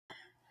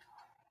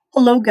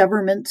Hello,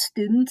 government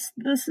students.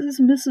 This is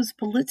Mrs.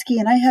 Politsky,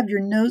 and I have your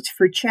notes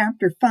for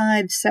Chapter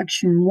 5,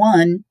 Section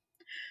 1,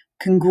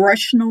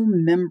 Congressional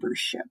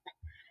Membership.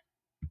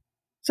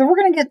 So we're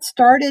going to get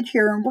started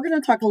here, and we're going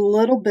to talk a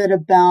little bit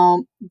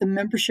about the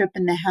membership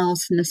in the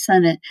House and the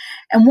Senate.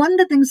 And one of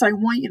the things I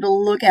want you to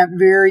look at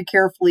very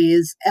carefully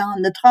is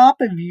on the top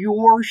of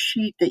your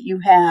sheet that you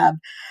have,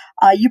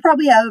 you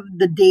probably have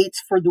the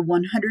dates for the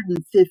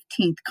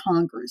 115th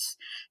Congress.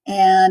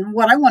 And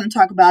what I want to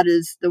talk about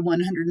is the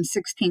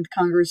 116th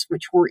Congress,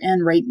 which we're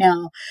in right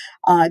now.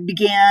 It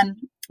began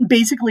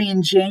basically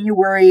in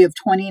January of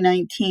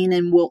 2019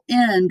 and will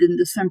end in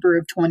December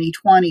of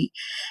 2020.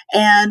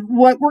 And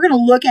what we're going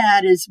to look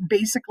at is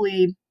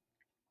basically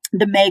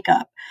the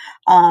makeup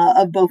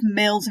of both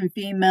males and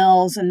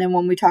females. And then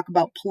when we talk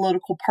about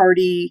political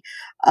party,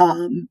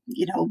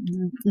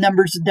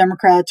 numbers of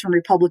Democrats and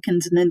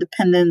Republicans and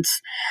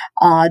independents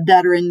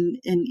that are in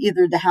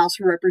either the House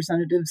of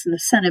Representatives and the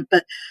Senate.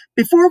 But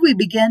before we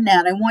begin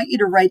that, I want you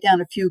to write down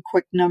a few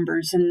quick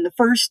numbers. And the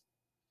first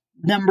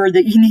number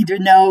that you need to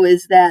know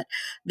is that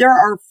there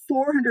are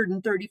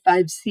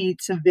 435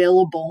 seats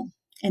available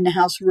in the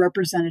House of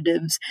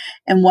Representatives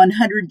and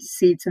 100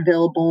 seats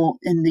available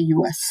in the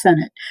U.S.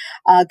 Senate.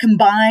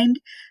 Combined,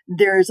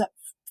 there's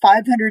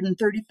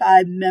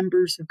 535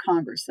 members of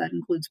Congress. That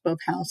includes both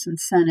House and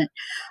Senate.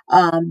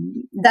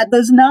 That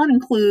does not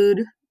include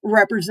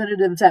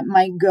representatives that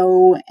might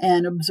go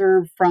and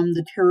observe from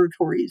the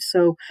territories.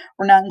 So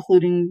we're not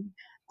including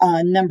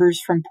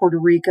numbers from Puerto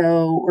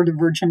Rico or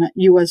the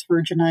U.S.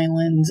 Virgin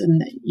Islands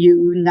and the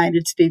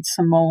United States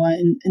Samoa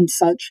and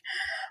such.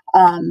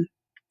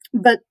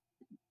 But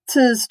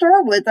to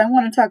start with, I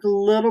want to talk a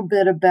little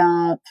bit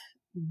about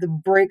the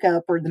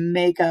breakup or the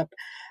makeup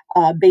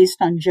based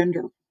on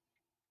gender.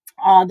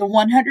 The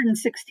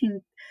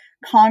 116th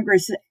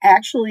Congress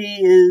actually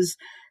is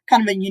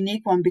kind of a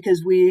unique one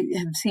because we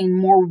have seen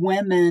more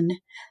women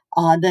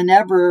than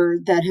ever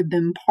that have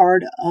been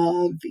part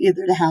of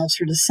either the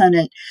House or the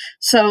Senate.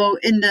 So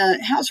in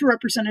the House of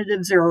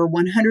Representatives, there are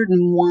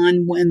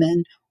 101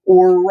 women,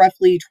 or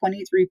roughly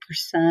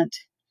 23%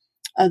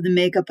 of the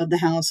makeup of the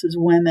House is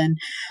women.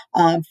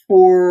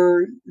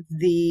 For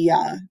the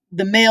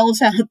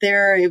males out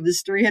there, it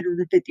was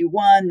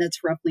 351. That's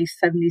roughly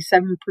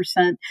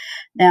 77%.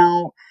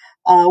 Now,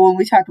 when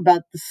we talk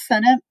about the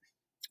Senate,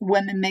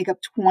 women make up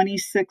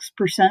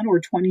 26% or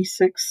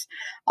 26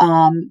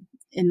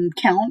 in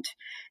count,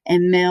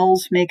 and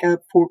males make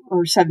up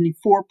 74%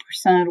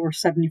 or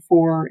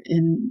 74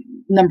 in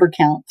number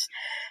counts.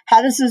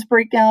 How does this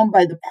break down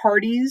by the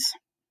parties?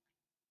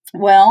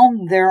 Well,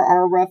 there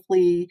are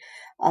roughly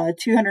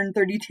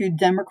 232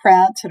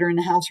 Democrats that are in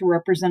the House of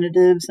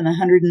Representatives and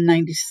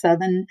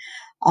 197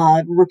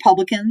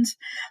 Republicans.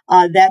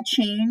 That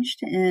changed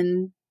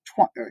in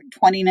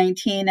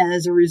 2019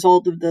 as a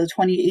result of the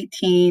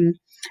 2018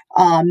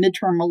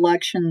 midterm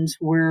elections,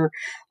 where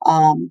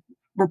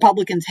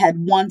Republicans had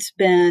once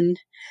been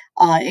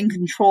in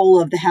control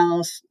of the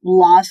House,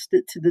 lost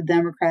it to the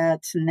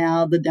Democrats, and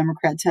now the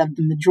Democrats have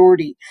the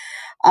majority.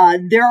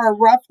 There are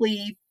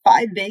roughly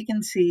 5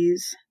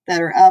 vacancies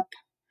that are up,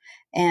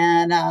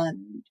 and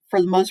for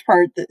the most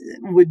part, that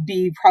would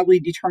be probably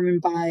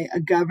determined by a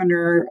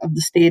governor of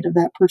the state of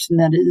that person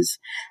that is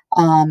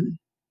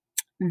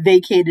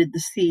vacated the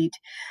seat.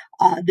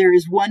 There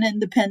is one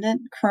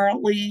independent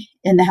currently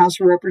in the House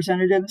of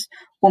Representatives.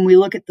 When we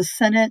look at the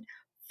Senate,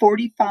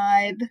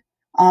 45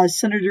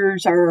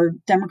 senators are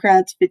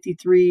Democrats,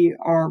 53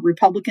 are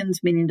Republicans,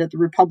 meaning that the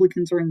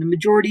Republicans are in the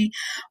majority.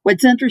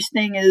 What's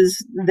interesting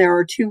is there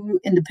are 2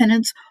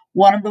 independents.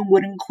 One of them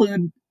would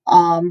include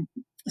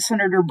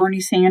Senator Bernie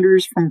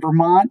Sanders from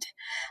Vermont.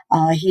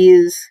 He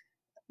is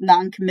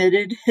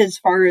non-committed as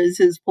far as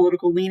his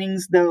political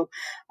leanings, though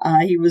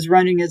he was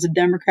running as a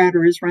Democrat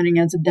or is running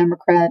as a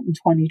Democrat in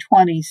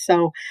 2020.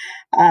 So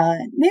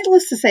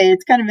needless to say,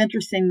 it's kind of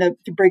interesting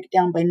to break it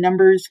down by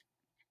numbers.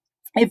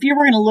 If you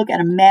were going to look at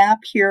a map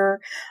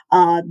here,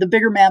 the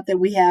bigger map that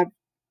we have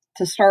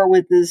to start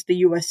with is the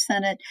U.S.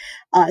 Senate.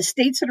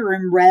 States that are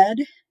in red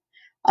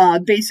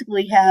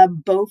basically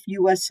have both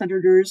U.S.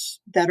 senators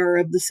that are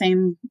of the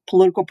same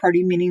political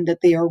party, meaning that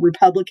they are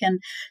Republican.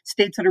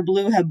 States that are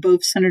blue have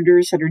both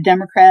senators that are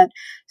Democrat.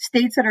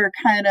 States that are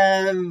kind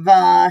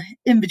of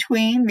in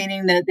between,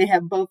 meaning that they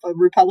have both a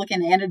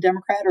Republican and a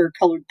Democrat, are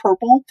colored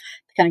purple,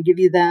 to kind of give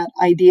you that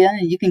idea.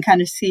 And you can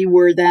kind of see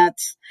where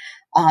that's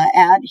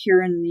at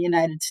here in the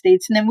United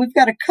States. And then we've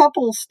got a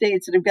couple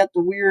states that have got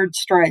the weird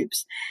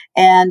stripes.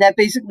 And that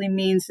basically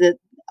means that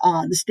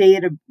the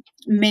state of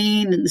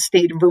Maine and the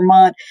state of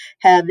Vermont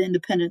have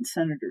independent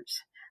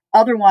senators.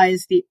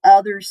 Otherwise, the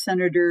other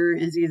senator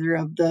is either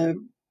of the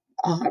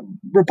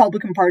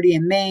Republican Party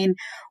in Maine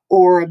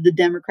or of the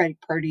Democratic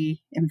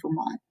Party in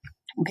Vermont.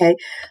 Okay,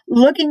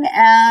 looking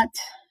at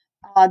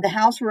the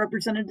House of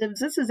Representatives,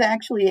 this is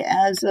actually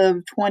as of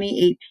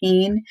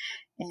 2018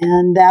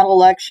 and that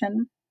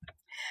election.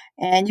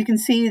 And you can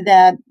see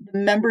that the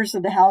members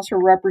of the House of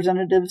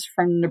Representatives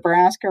from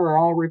Nebraska are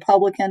all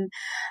Republican.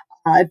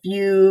 If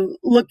you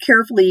look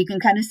carefully, you can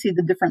kind of see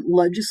the different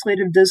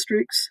legislative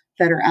districts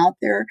that are out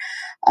there.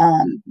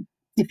 Um,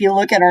 if you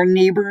look at our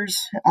neighbors,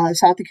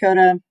 South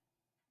Dakota,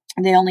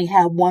 they only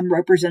have one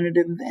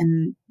representative,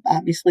 and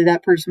obviously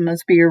that person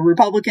must be a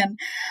Republican.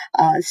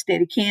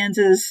 State of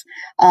Kansas,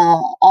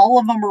 all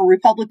of them are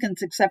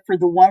Republicans except for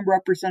the one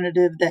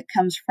representative that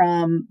comes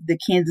from the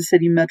Kansas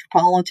City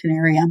metropolitan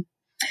area.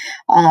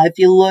 If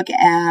you look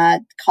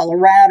at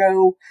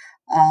Colorado,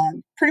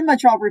 pretty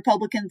much all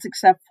Republicans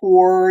except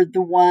for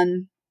the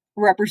one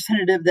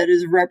representative that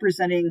is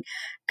representing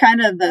kind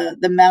of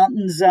the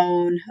mountain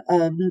zone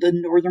of the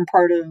northern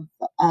part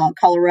of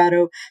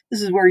Colorado.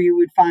 This is where you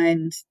would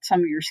find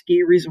some of your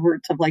ski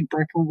resorts of like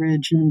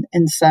Breckenridge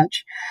and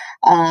such.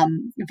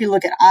 If you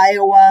look at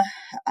Iowa,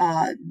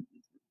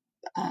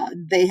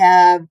 they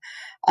have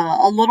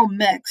a little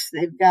mix.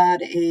 They've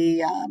got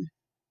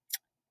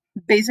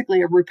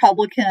basically a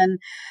Republican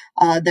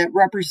that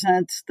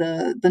represents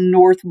the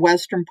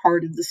northwestern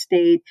part of the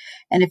state.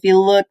 And if you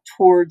look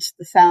towards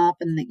the south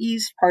and the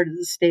east part of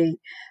the state,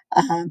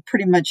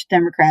 pretty much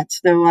Democrats.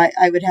 Though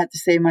I would have to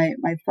say my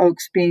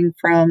folks being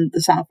from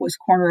the southwest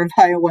corner of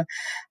Iowa,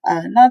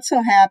 not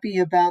so happy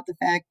about the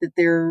fact that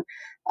their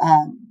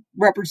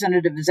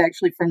representative is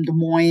actually from Des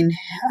Moines,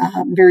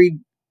 very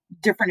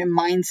different in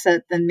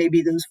mindset than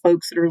maybe those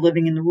folks that are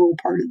living in the rural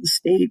part of the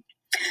state.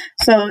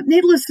 So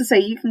needless to say,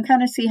 you can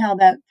kind of see how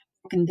that's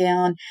broken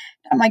down.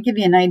 That might give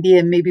you an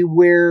idea maybe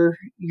where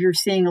you're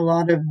seeing a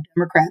lot of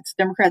Democrats.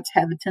 Democrats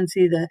have a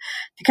tendency to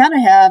kind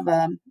of have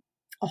a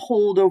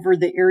hold over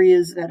the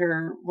areas that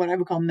are what I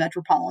would call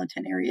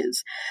metropolitan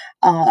areas,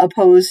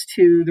 opposed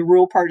to the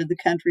rural part of the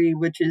country,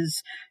 which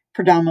is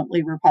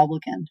predominantly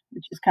Republican,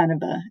 which is kind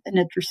of an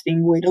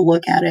interesting way to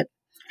look at it.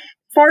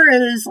 As far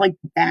as like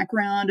the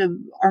background of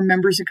our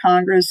members of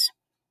Congress,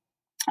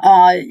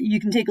 you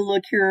can take a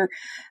look here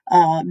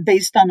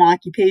based on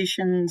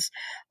occupations.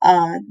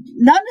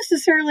 Not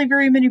necessarily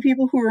very many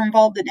people who are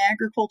involved in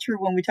agriculture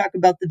when we talk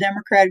about the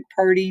Democratic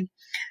Party.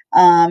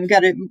 We've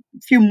got a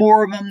few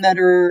more of them that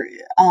are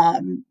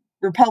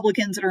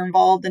Republicans that are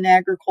involved in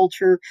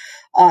agriculture,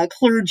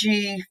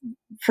 clergy,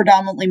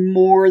 predominantly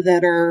more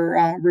that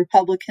are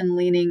Republican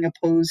leaning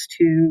opposed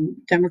to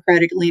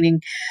Democratic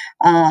leaning.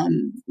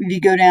 If you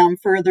go down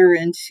further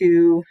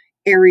into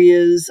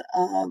areas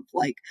of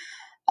like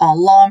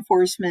law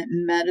enforcement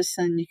and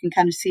medicine, you can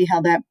kind of see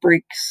how that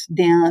breaks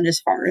down as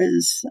far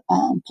as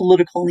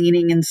political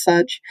leaning and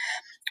such.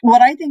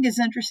 What I think is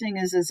interesting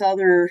is this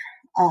other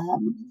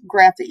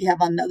graph that you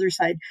have on the other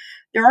side.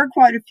 There are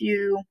quite a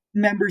few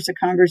members of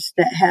Congress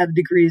that have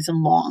degrees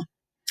in law.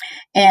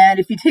 And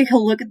if you take a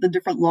look at the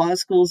different law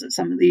schools that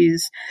some of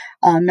these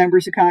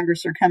members of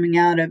Congress are coming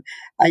out of,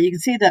 you can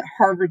see that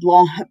Harvard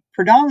Law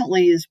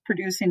predominantly is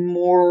producing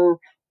more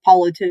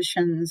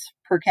politicians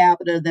per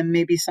capita than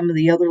maybe some of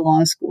the other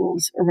law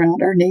schools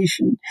around our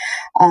nation.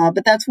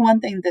 But that's one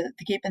thing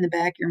to keep in the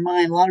back of your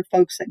mind. A lot of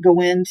folks that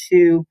go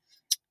into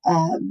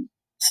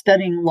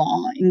studying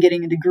law and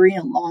getting a degree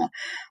in law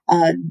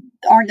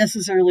aren't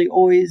necessarily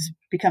always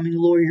becoming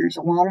lawyers.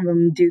 A lot of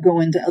them do go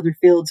into other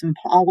fields, and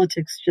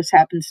politics just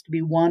happens to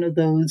be one of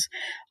those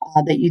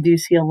that you do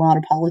see a lot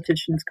of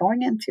politicians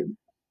going into.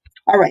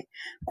 All right,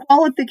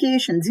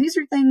 qualifications. These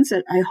are things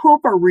that I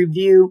hope are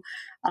review.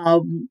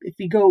 If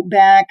you go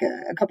back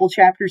a couple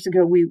chapters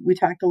ago, we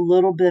talked a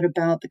little bit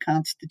about the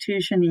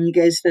Constitution, and you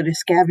guys did a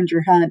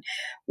scavenger hunt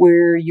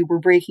where you were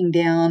breaking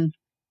down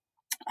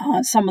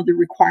some of the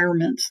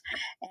requirements.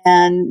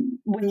 And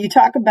when you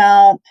talk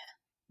about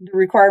the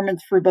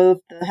requirements for both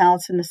the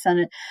House and the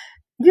Senate,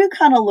 do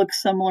kind of look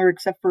similar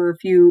except for a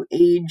few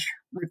age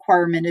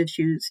requirement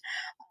issues.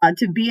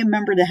 To be a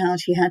member of the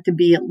House, you had to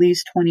be at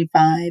least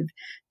 25.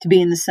 To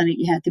be in the Senate,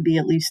 you had to be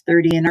at least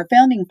 30. And our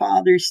founding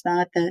fathers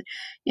thought that,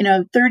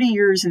 30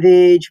 years of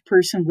age, a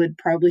person would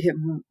probably have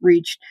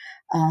reached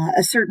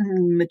a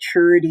certain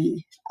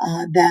maturity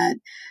that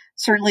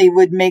certainly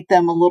would make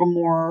them a little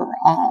more,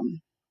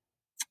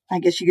 I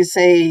guess you could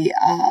say,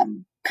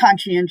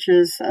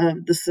 conscientious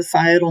of the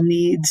societal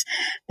needs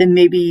than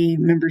maybe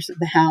members of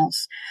the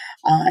House.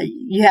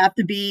 You have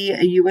to be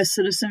a U.S.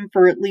 citizen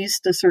for at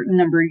least a certain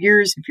number of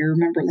years. If you're a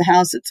member of the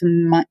House, it's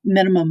a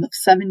minimum of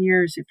 7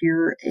 years. If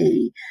you're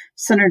a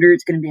senator,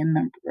 it's going to be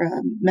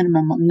a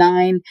minimum of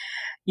 9.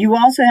 You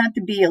also have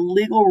to be a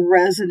legal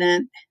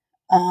resident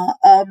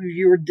of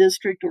your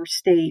district or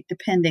state,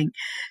 depending.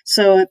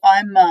 So if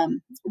I'm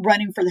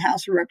running for the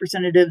House of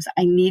Representatives,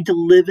 I need to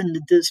live in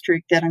the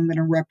district that I'm going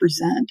to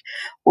represent.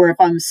 Or if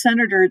I'm a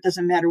senator, it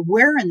doesn't matter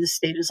where in the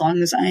state, as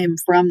long as I am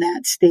from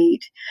that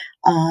state,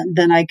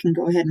 then I can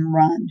go ahead and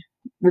run,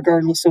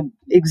 regardless of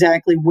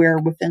exactly where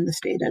within the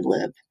state I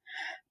live.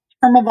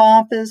 Term of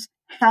office,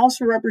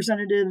 House of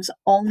Representatives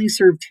only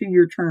serve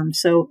 2-year terms.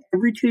 So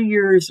every 2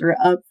 years they're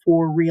up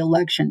for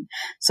re-election.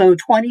 So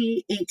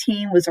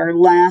 2018 was our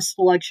last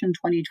election.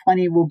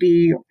 2020 will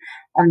be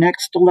our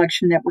next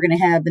election that we're going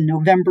to have in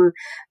November,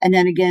 and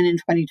then again in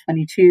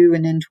 2022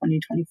 and then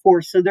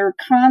 2024. So they're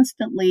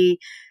constantly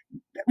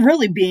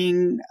really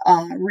being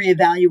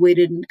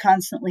reevaluated and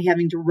constantly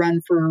having to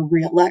run for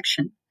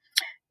re-election.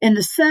 In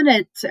the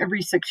Senate, it's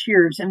every 6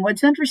 years. And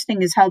what's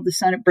interesting is how the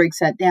Senate breaks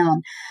that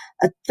down.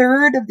 A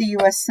third of the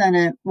U.S.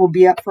 Senate will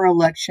be up for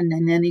election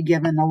in any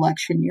given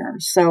election year.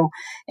 So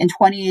in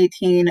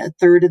 2018, a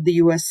third of the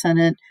U.S.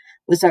 Senate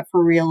was up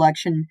for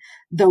reelection,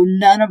 though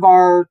none of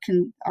our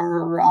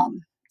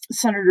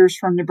senators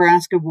from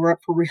Nebraska were up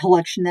for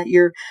reelection that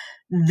year.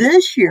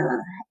 This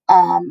year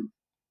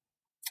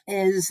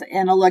is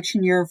an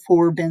election year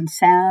for Ben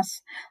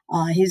Sasse.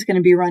 He's going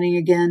to be running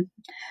again.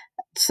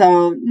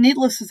 So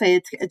needless to say,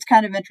 it's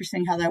kind of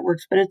interesting how that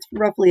works, but it's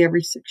roughly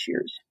every 6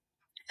 years.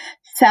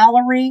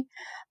 Salary,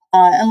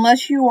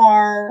 unless you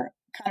are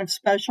kind of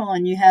special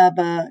and you have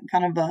a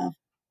kind of a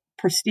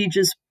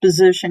prestigious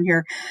position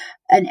here,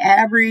 an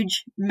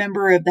average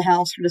member of the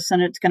House or the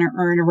Senate is going to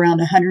earn around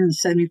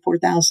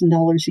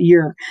 $174,000 a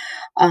year.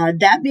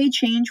 That may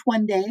change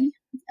one day.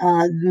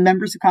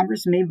 Members of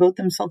Congress may vote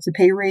themselves a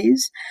pay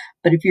raise,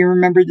 but if you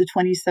remember the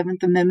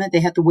 27th Amendment,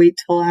 they had to wait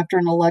till after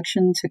an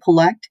election to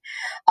collect.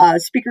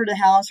 Speaker of the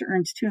House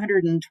earns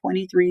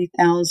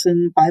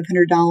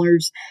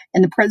 $223,500,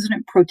 and the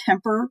President pro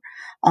tempore,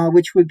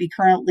 which would be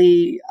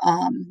currently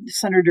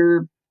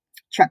Senator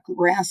Chuck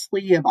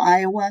Grassley of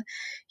Iowa,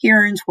 he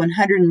earns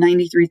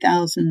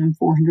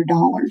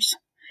 $193,400.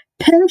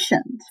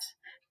 Pension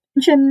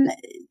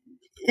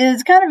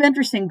is kind of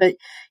interesting, but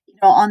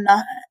on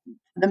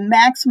the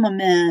maximum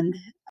end,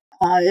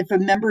 if a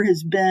member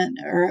has been,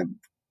 or a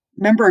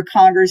member of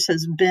Congress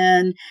has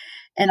been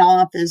in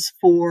office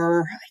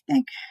for, I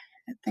think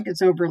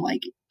it's over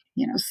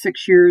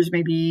 6 years,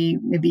 maybe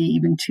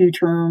even 2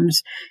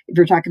 terms. If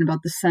you're talking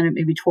about the Senate,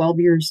 maybe 12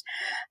 years,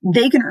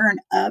 they can earn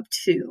up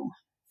to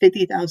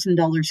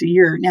 $50,000 a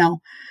year.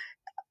 Now,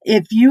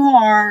 if you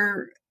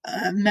are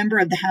a member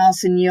of the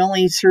House and you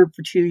only serve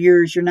for 2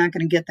 years, you're not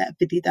going to get that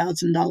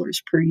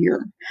 $50,000 per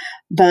year.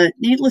 But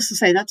needless to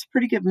say, that's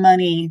pretty good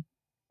money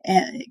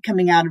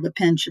coming out of a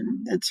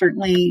pension. That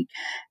certainly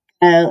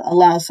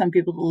allows some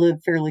people to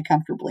live fairly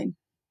comfortably.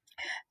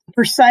 The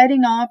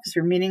presiding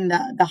officer, meaning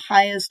the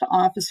highest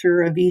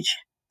officer of each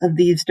of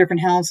these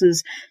different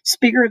houses,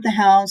 Speaker of the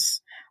House,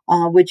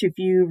 which, if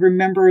you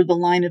remember the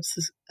line of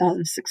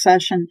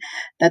succession,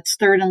 that's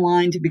third in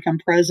line to become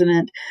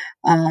president.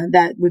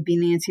 That would be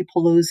Nancy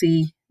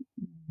Pelosi.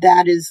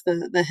 That is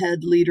the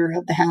head leader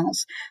of the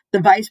House. The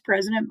Vice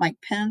President, Mike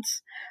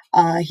Pence,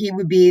 he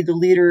would be the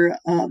leader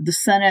of the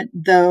Senate,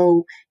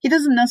 though he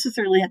doesn't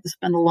necessarily have to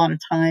spend a lot of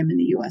time in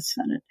the U.S.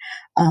 Senate.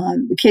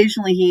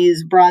 Occasionally, he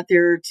is brought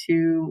there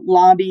to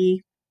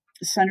lobby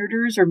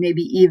senators, or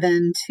maybe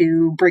even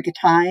to break a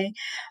tie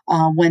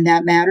when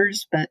that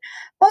matters. But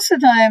most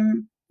of the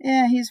time,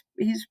 he's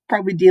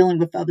probably dealing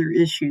with other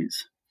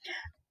issues.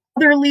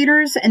 Other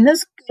leaders, and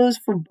this goes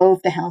for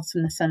both the House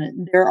and the Senate,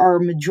 there are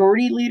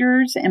majority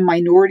leaders and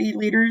minority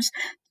leaders,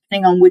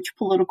 depending on which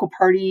political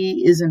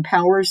party is in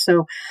power.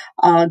 So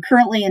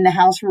currently in the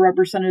House of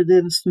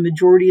Representatives, the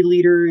majority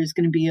leader is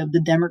going to be of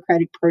the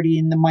Democratic Party,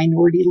 and the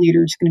minority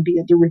leader is going to be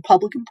of the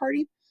Republican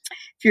Party.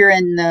 If you're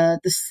in the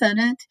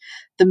Senate,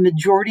 the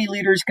majority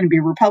leader is going to be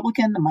a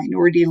Republican, the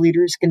minority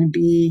leader is going to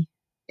be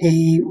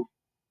a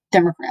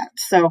Democrat.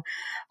 So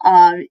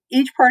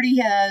each party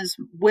has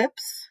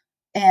whips,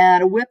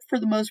 and a whip, for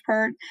the most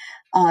part,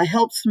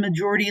 helps the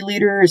majority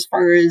leader as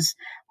far as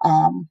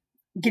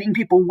getting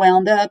people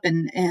wound up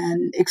and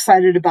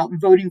excited about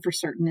voting for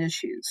certain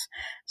issues.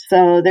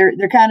 So they're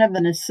kind of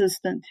an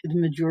assistant to the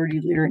majority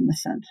leader in the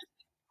sense.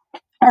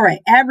 All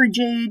right, average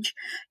age.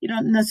 You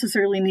don't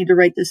necessarily need to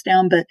write this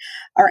down, but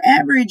our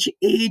average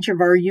age of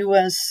our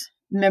U.S.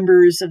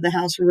 members of the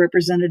House of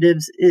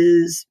Representatives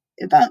is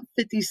about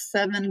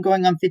 57,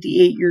 going on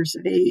 58 years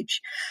of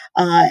age.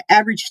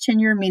 Average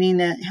tenure, meaning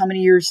that how many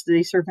years do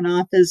they serve in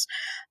office?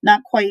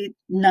 Not quite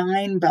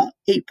 9, about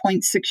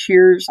 8.6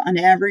 years on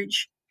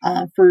average.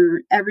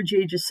 For average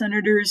age of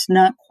senators,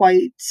 not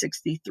quite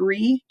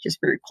 63, just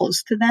very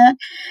close to that.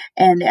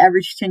 And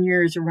average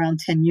tenure is around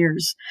 10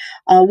 years.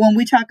 When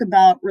we talk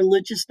about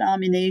religious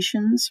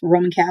dominations,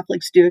 Roman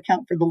Catholics do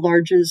account for the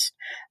largest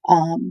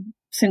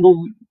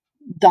single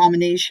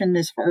domination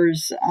as far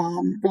as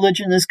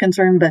religion is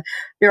concerned, but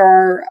there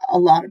are a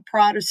lot of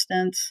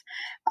Protestants,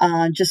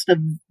 just of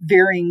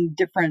varying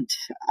different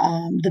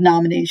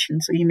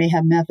denominations. So you may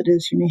have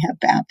Methodists, you may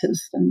have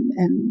Baptists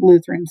and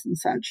Lutherans and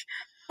such.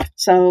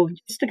 So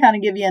just to kind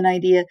of give you an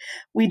idea,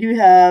 we do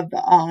have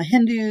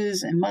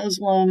Hindus and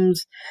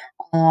Muslims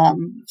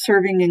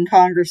serving in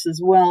Congress as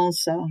well.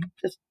 So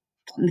just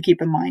something to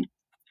keep in mind.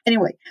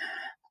 Anyway,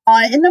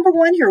 in number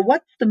 1 here,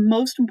 what's the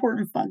most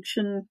important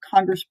function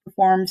Congress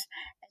performs?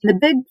 And the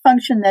big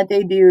function that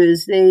they do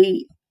is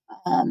they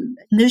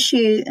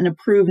initiate and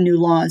approve new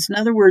laws. In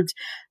other words,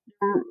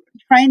 they're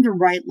trying to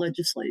write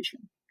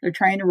legislation. They're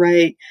trying to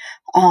write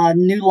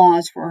new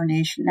laws for our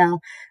nation. Now,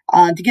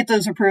 to get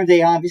those approved,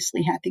 they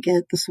obviously have to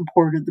get the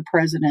support of the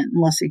president,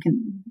 unless they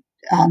can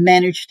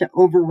manage to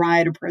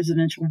override a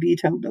presidential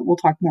veto, but we'll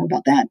talk more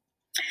about that.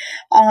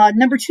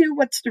 Number 2,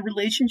 what's the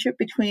relationship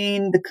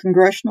between the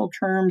congressional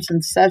terms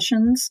and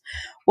sessions?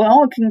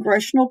 Well, a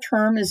congressional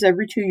term is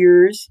every 2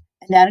 years,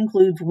 and that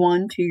includes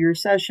 1 2-year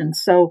session.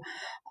 So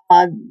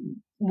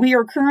We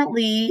are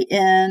currently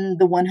in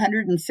the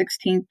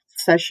 116th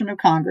session of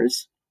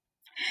Congress,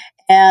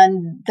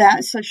 and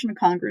that session of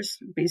Congress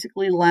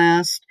basically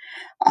lasts,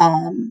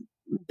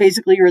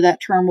 or that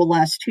term will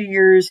last 2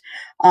 years.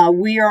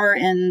 We are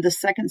in the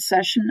second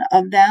session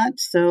of that,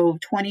 so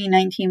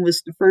 2019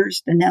 was the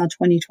first, and now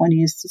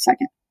 2020 is the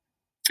second.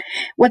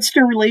 What's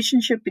the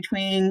relationship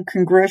between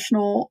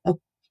congressional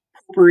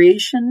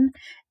appropriation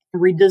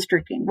and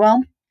redistricting?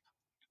 Well,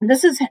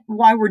 this is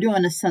why we're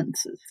doing a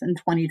census in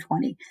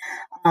 2020.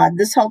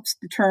 This helps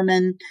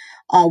determine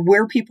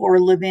where people are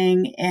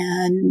living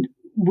and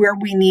where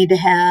we need to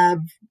have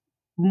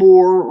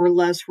more or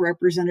less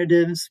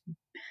representatives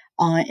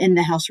in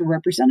the House of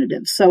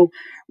Representatives. So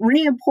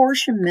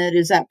reapportionment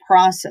is that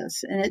process,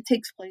 and it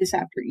takes place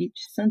after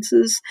each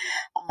census.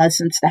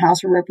 Since the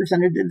House of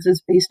Representatives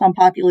is based on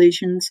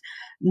populations,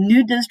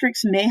 new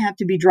districts may have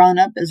to be drawn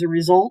up as a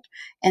result,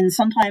 and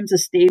sometimes a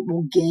state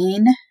will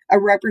gain a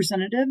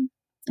representative,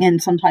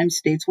 and sometimes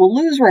states will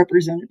lose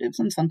representatives,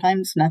 and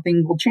sometimes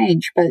nothing will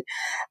change. But,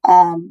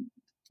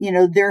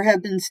 there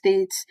have been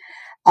states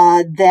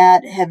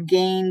that have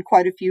gained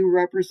quite a few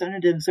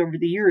representatives over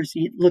the years.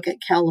 You look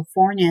at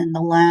California in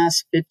the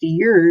last 50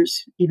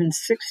 years, even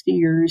 60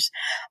 years,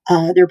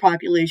 their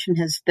population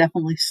has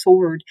definitely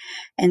soared.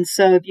 And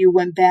so if you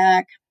went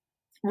back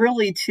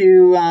really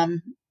to,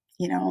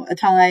 a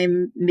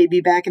time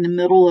maybe back in the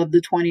middle of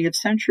the 20th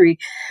century,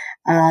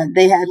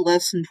 they had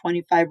less than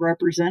 25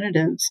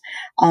 representatives.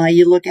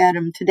 You look at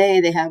them today,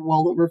 they have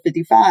well over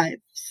 55.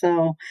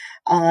 So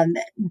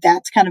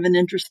that's kind of an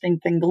interesting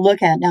thing to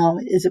look at. Now,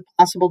 is it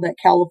possible that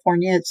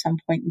California at some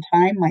point in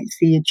time might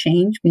see a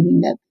change,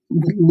 meaning that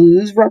we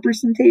lose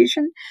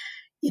representation?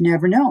 You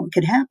never know. It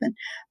could happen.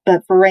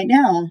 But for right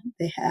now,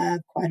 they have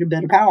quite a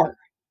bit of power.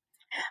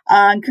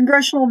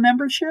 Congressional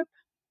membership.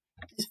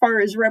 As far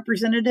as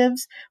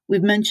representatives,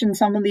 we've mentioned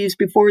some of these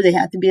before. They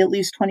have to be at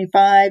least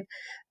 25, a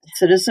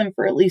citizen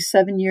for at least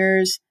 7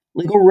 years,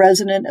 legal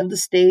resident of the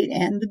state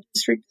and the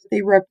district that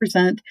they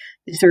represent.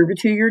 They serve a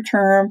 2-year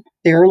term.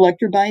 They're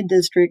elected by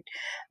district.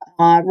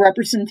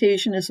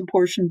 Representation is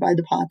apportioned by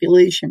the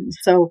population.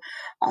 So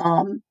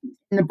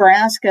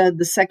Nebraska,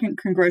 the 2nd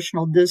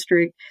congressional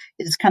district,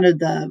 is kind of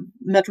the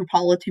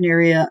metropolitan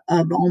area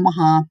of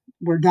Omaha,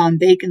 where Don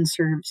Bacon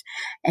serves,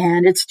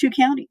 and it's 2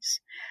 counties.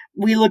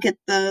 We look at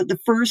the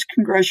 1st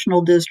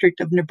congressional district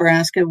of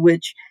Nebraska,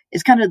 which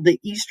is kind of the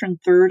eastern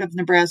third of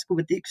Nebraska,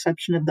 with the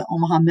exception of the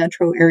Omaha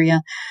metro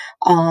area.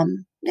 A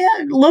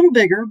little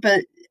bigger,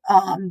 but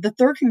the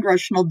 3rd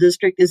congressional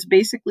district is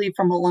basically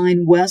from a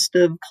line west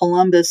of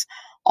Columbus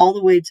all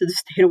the way to the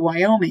state of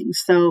Wyoming.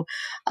 So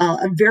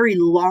a very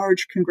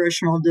large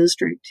congressional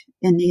district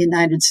in the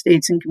United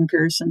States in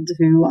comparison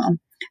to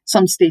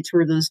some states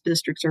where those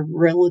districts are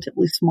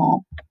relatively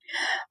small.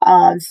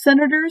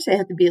 Senators, they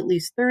have to be at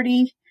least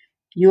 30,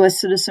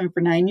 U.S. citizen for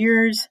 9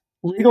 years,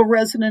 legal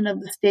resident of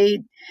the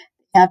state,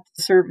 have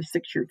to serve a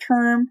 6-year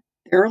term.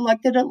 They're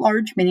elected at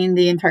large, meaning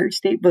the entire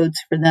state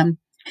votes for them.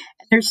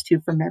 And there's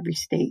 2 from every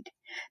state.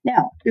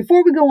 Now,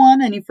 before we go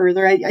on any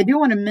further, I do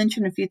want to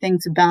mention a few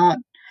things about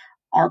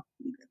our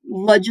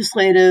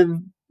legislative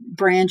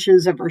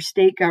branches of our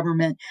state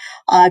government.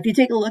 If you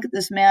take a look at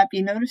this map,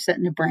 you notice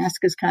that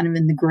Nebraska is kind of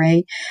in the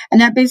gray,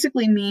 and that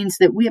basically means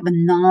that we have a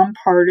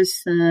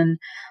nonpartisan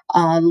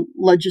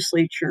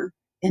legislature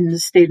in the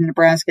state of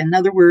Nebraska. In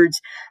other words,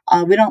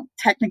 we don't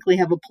technically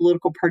have a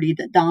political party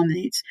that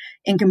dominates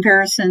in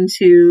comparison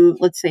to,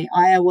 let's say,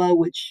 Iowa,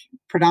 which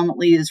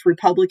predominantly is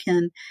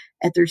Republican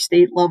at their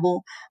state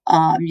level.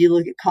 You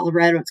look at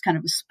Colorado, it's kind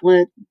of a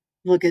split.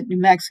 Look at New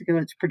Mexico,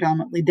 it's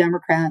predominantly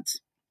Democrats.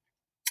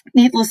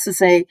 Needless to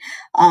say,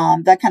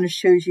 that kind of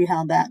shows you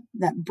how that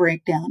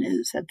breakdown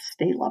is at the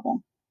state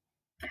level.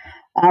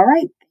 All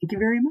right. Thank you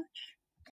very much.